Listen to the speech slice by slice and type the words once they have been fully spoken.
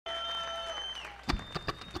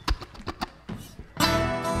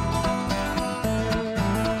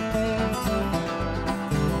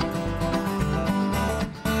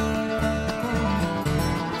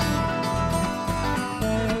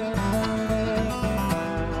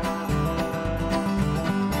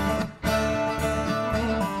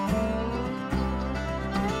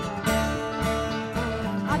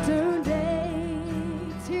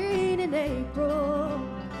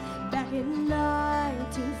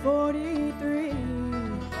43,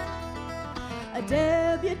 a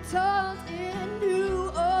debutante in New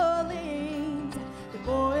Orleans. The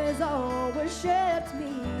boys all worshipped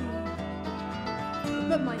me,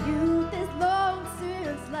 but my youth is long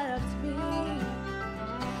since left me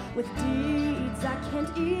with deeds I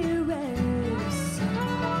can't erase.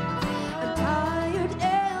 I'm tired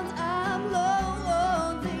and I'm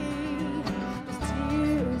lonely, there's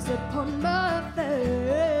tears upon my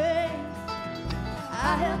face.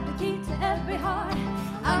 I held the key to every heart,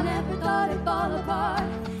 I never thought it'd fall apart.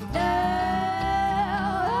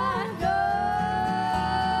 Now I know.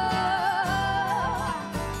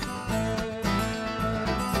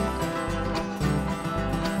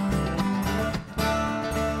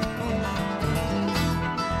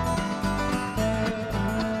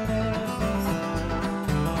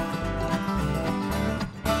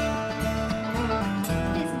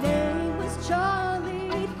 His name was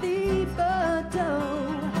Charlie Thibodeau.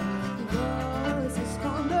 He was his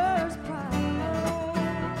father's pride.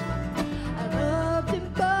 I loved him,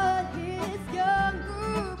 but his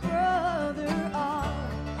younger brother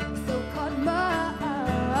also caught my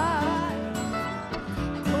eye.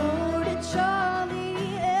 I courted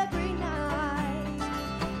Charlie every night,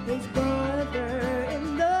 his brother in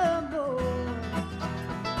the morning.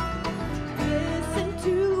 Listen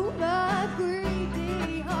to my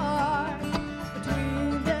greedy heart,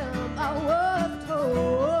 between them I was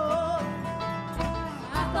told.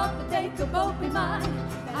 I thought that they could both be mine,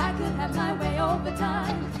 that I could have my way over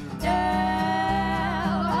time.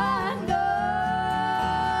 Now I know.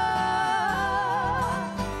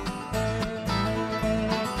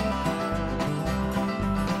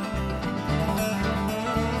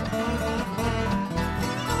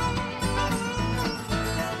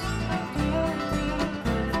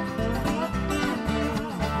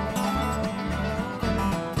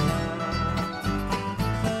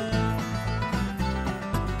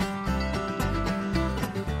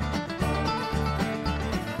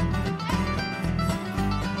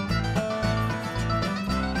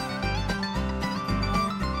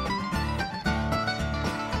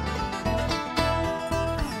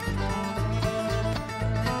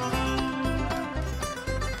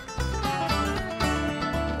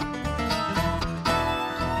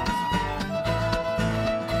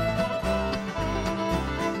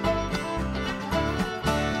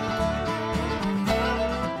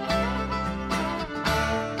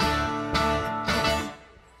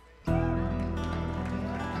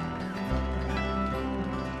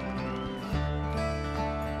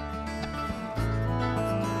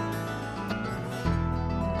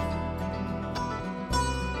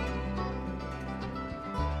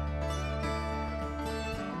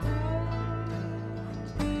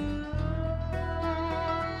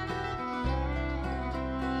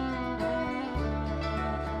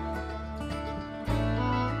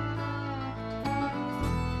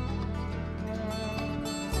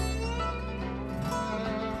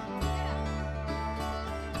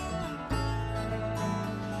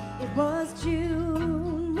 It was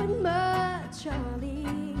June when my Charlie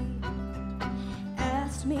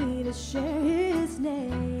asked me to share his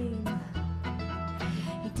name.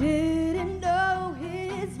 He didn't know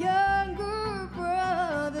his younger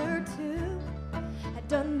brother too had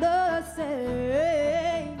done the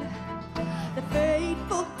same. The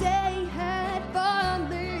fateful day had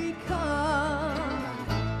finally come.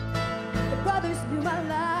 The brothers knew my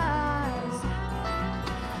lies.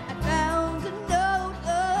 I found a note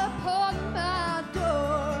upon my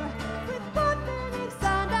door with one name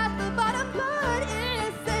signed at the bottom. Blood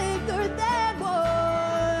is safer than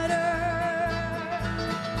water.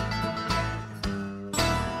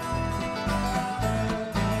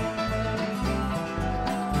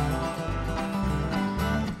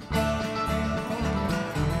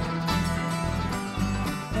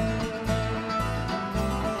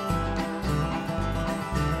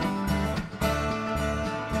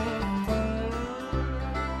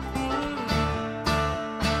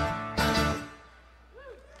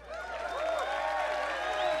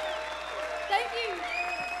 Thank you.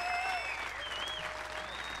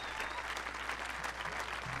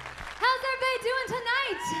 How's everybody doing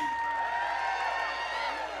tonight?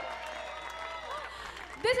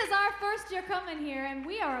 This is our first year coming here, and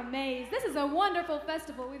we are amazed. This is a wonderful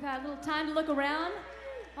festival. We've had a little time to look around.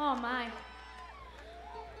 Oh my.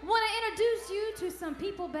 Want to introduce you to some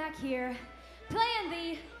people back here. Playing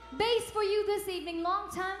the bass for you this evening,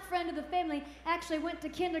 longtime friend of the family, actually went to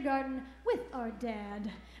kindergarten with our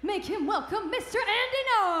dad. Make him welcome Mr. Andy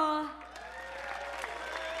Naw.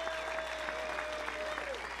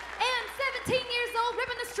 And 17 years old,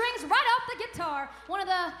 ripping the strings right off the guitar. One of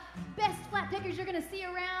the best flat pickers you're gonna see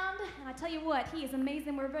around. And I tell you what, he is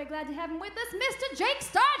amazing. We're very glad to have him with us, Mr. Jake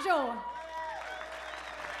Stargell.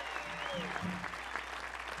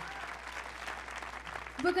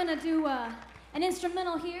 We're gonna do an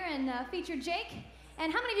instrumental here and feature Jake.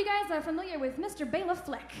 And how many of you guys are familiar with Mr. Bela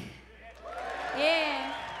Fleck?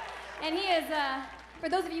 Yeah. And he is, for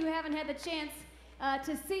those of you who haven't had the chance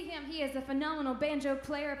to see him, he is a phenomenal banjo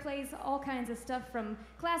player, plays all kinds of stuff from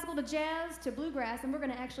classical to jazz to bluegrass, and we're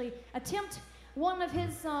gonna actually attempt one of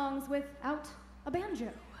his songs without a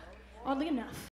banjo, oddly enough.